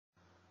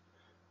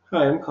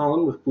Hi, I'm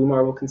Colin with Blue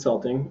Marble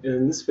Consulting, and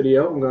in this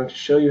video I'm going to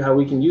show you how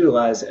we can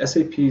utilize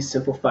SAP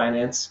Simple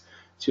Finance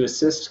to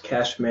assist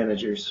cash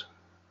managers.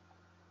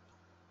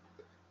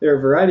 There are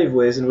a variety of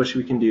ways in which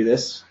we can do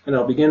this, and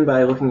I'll begin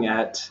by looking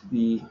at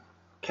the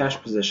cash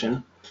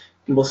position.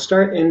 And we'll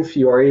start in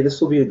Fiori.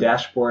 This will be the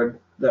dashboard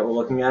that we're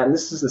looking at, and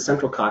this is the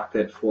central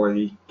cockpit for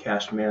the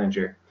cash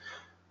manager.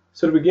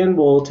 So to begin,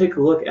 we'll take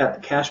a look at the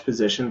cash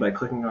position by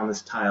clicking on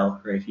this tile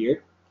right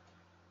here.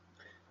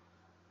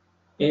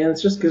 And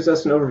it just gives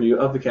us an overview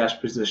of the cash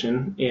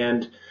position,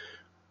 and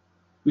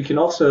we can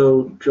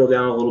also drill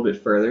down a little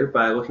bit further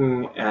by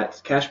looking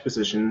at cash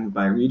position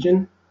by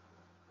region.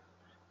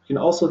 We can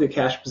also look at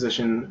cash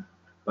position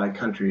by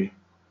country.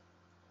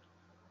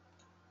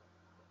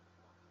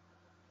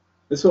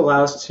 This will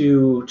allow us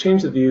to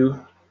change the view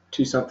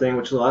to something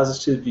which allows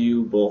us to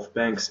view both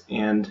banks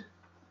and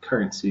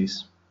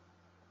currencies.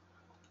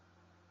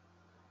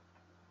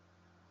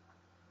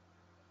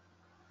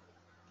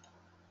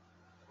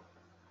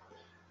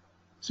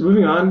 So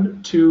moving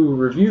on to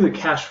review the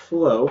cash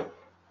flow,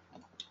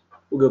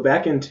 we'll go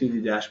back into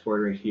the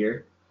dashboard right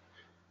here.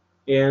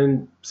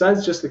 And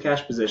besides just the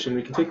cash position,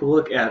 we can take a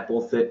look at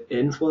both the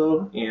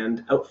inflow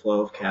and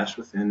outflow of cash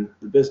within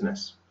the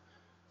business.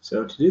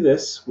 So to do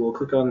this, we'll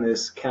click on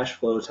this cash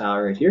flow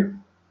tile right here.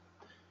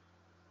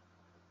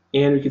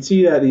 And we can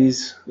see that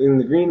in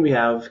the green we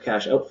have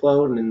cash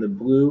outflow, and in the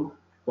blue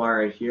bar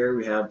right here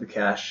we have the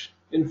cash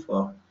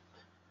inflow.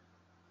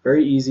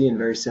 Very easy and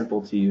very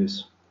simple to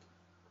use.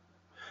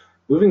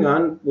 Moving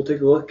on, we'll take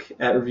a look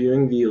at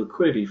reviewing the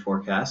liquidity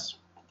forecast,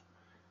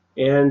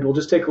 and we'll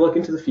just take a look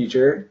into the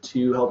future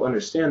to help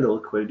understand the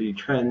liquidity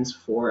trends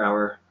for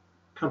our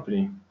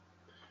company.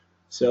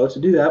 So to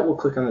do that, we'll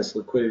click on this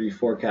liquidity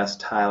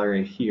forecast tile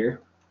right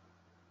here,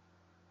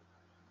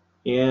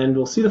 and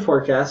we'll see the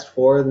forecast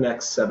for the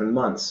next 7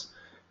 months.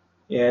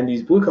 And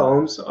these blue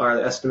columns are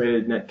the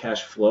estimated net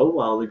cash flow,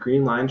 while the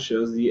green line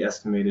shows the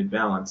estimated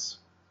balance.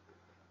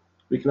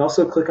 We can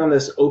also click on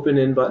this open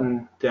in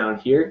button down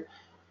here,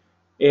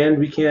 and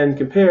we can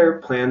compare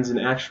plans and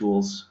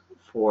actuals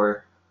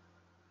for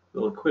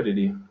the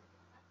liquidity.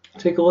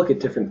 Take a look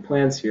at different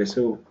plans here.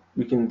 So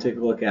we can take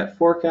a look at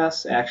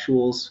forecasts,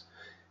 actuals,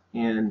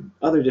 and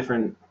other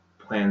different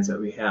plans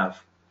that we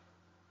have.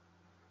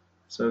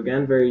 So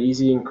again, very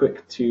easy and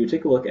quick to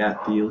take a look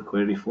at the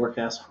liquidity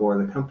forecast for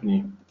the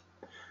company.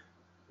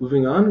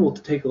 Moving on, we'll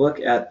take a look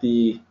at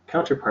the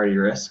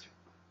counterparty risk.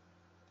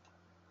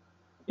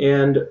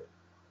 And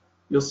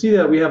you'll see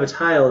that we have a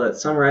tile that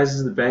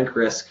summarizes the bank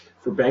risk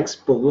for banks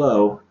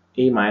below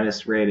A-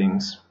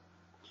 ratings,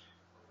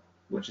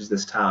 which is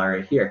this tile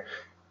right here.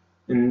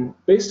 And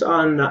based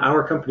on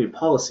our company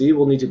policy,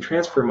 we'll need to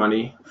transfer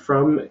money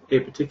from a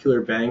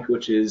particular bank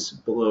which is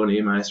below an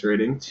A-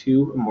 rating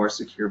to a more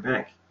secure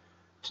bank.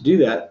 To do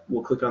that,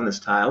 we'll click on this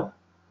tile.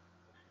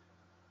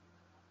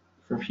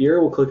 From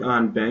here, we'll click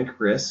on bank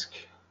risk.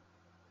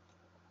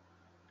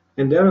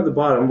 And down at the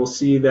bottom, we'll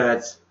see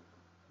that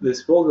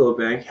this Volgo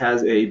bank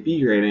has a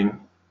B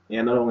rating,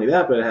 and not only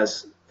that, but it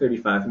has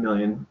 35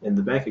 million in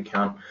the bank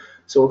account.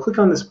 So we'll click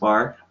on this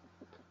bar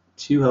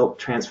to help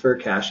transfer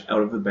cash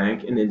out of the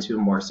bank and into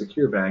a more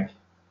secure bank.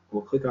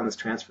 We'll click on this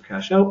transfer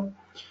cash out.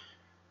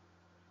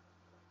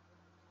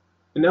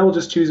 And now we'll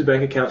just choose a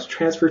bank account to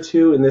transfer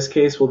to. In this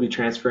case, we'll be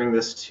transferring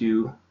this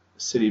to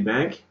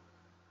Citibank.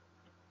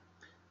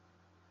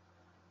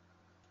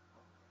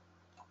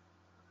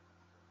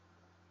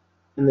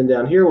 And then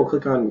down here, we'll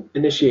click on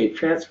Initiate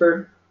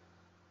Transfer.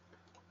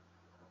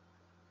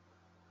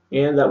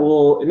 And that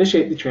will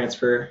initiate the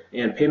transfer,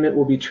 and payment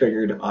will be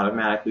triggered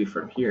automatically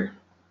from here.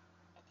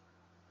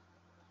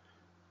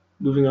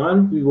 Moving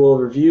on, we will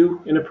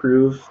review and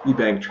approve the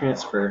bank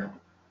transfer.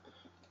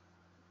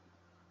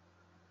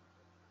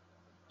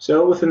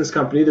 So within this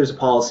company, there's a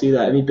policy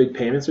that any big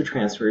payments or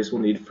transfers will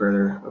need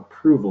further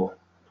approval.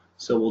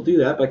 So we'll do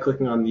that by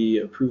clicking on the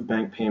Approve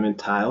Bank Payment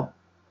tile,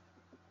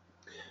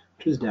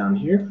 which is down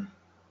here.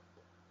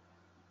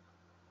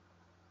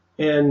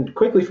 And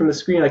quickly from the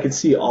screen, I can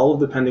see all of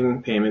the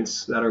pending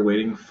payments that are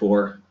waiting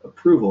for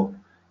approval.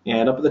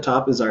 And up at the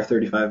top is our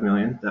 35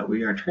 million that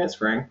we are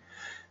transferring.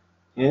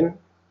 And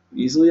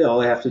easily, all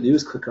I have to do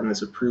is click on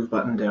this Approve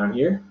button down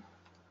here,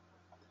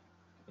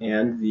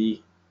 and the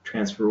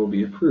transfer will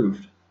be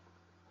approved.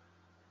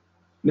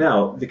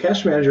 Now, the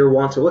cash manager will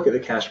want to look at the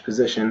cash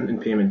position and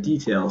payment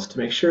details to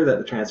make sure that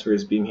the transfer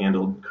is being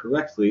handled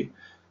correctly.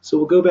 So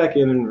we'll go back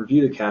in and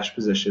review the cash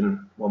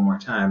position one more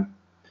time.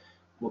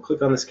 We'll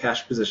click on this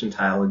cash position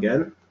tile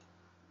again.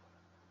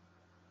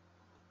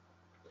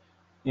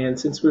 And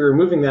since we're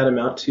moving that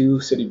amount to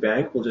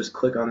Citibank, we'll just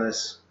click on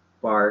this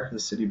bar, the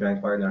Citibank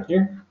bar down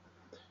here.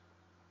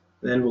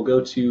 Then we'll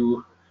go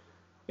to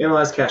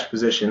Analyze Cash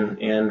Position,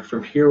 and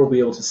from here we'll be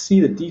able to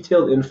see the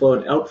detailed inflow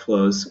and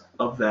outflows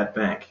of that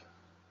bank.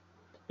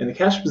 And the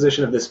cash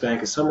position of this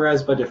bank is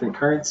summarized by different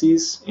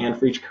currencies, and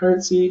for each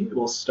currency it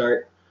will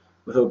start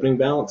with opening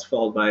balance,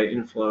 followed by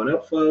inflow and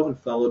outflow, and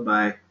followed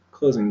by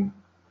closing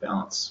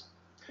balance.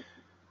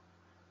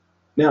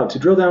 Now, to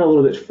drill down a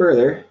little bit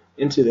further,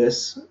 into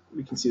this,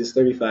 we can see this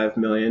 35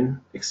 million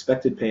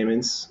expected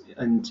payments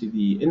into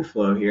the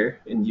inflow here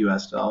in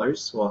US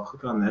dollars. So I'll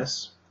click on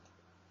this.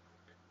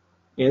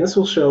 And this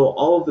will show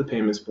all of the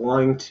payments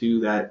belonging to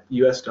that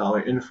US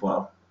dollar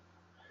inflow.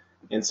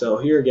 And so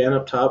here again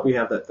up top we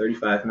have that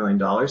 $35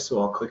 million, so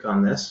I'll click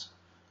on this.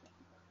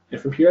 And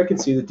from here I can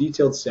see the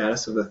detailed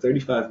status of the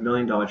 $35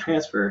 million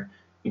transfer,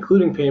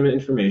 including payment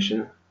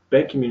information,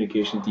 bank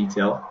communication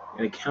detail,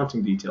 and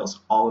accounting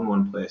details all in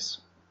one place.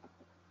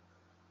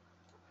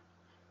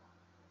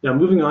 Now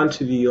moving on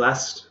to the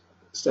last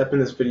step in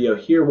this video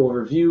here, we'll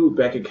review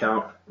bank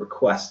account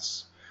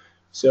requests.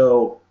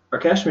 So our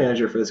cash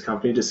manager for this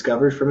company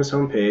discovered from his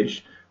home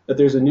page that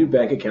there's a new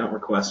bank account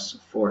request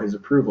for his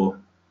approval.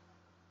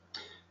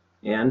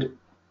 And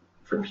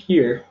from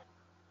here,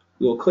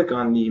 we will click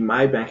on the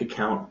My Bank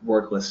Account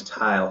work list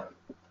tile.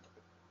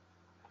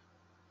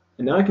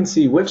 And now I can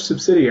see which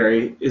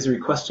subsidiary is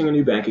requesting a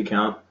new bank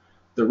account,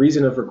 the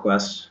reason of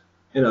request,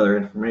 and other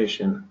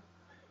information.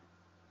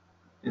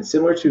 And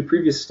similar to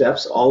previous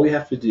steps, all we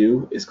have to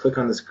do is click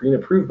on this green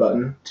Approve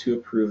button to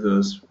approve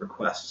those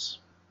requests.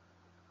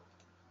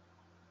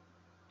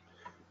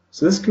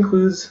 So this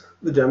concludes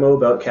the demo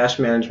about cash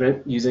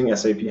management using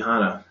SAP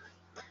HANA.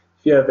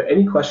 If you have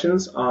any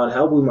questions on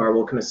how Blue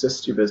Marble can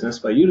assist your business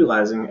by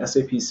utilizing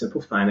SAP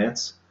Simple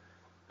Finance,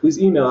 please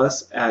email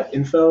us at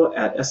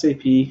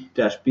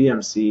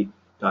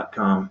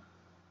info@sap-bmc.com.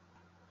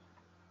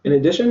 In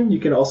addition, you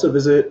can also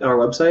visit our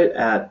website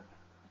at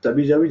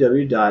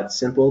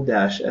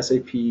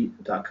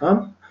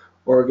www.simple-sap.com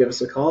or give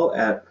us a call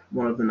at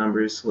one of the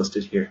numbers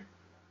listed here.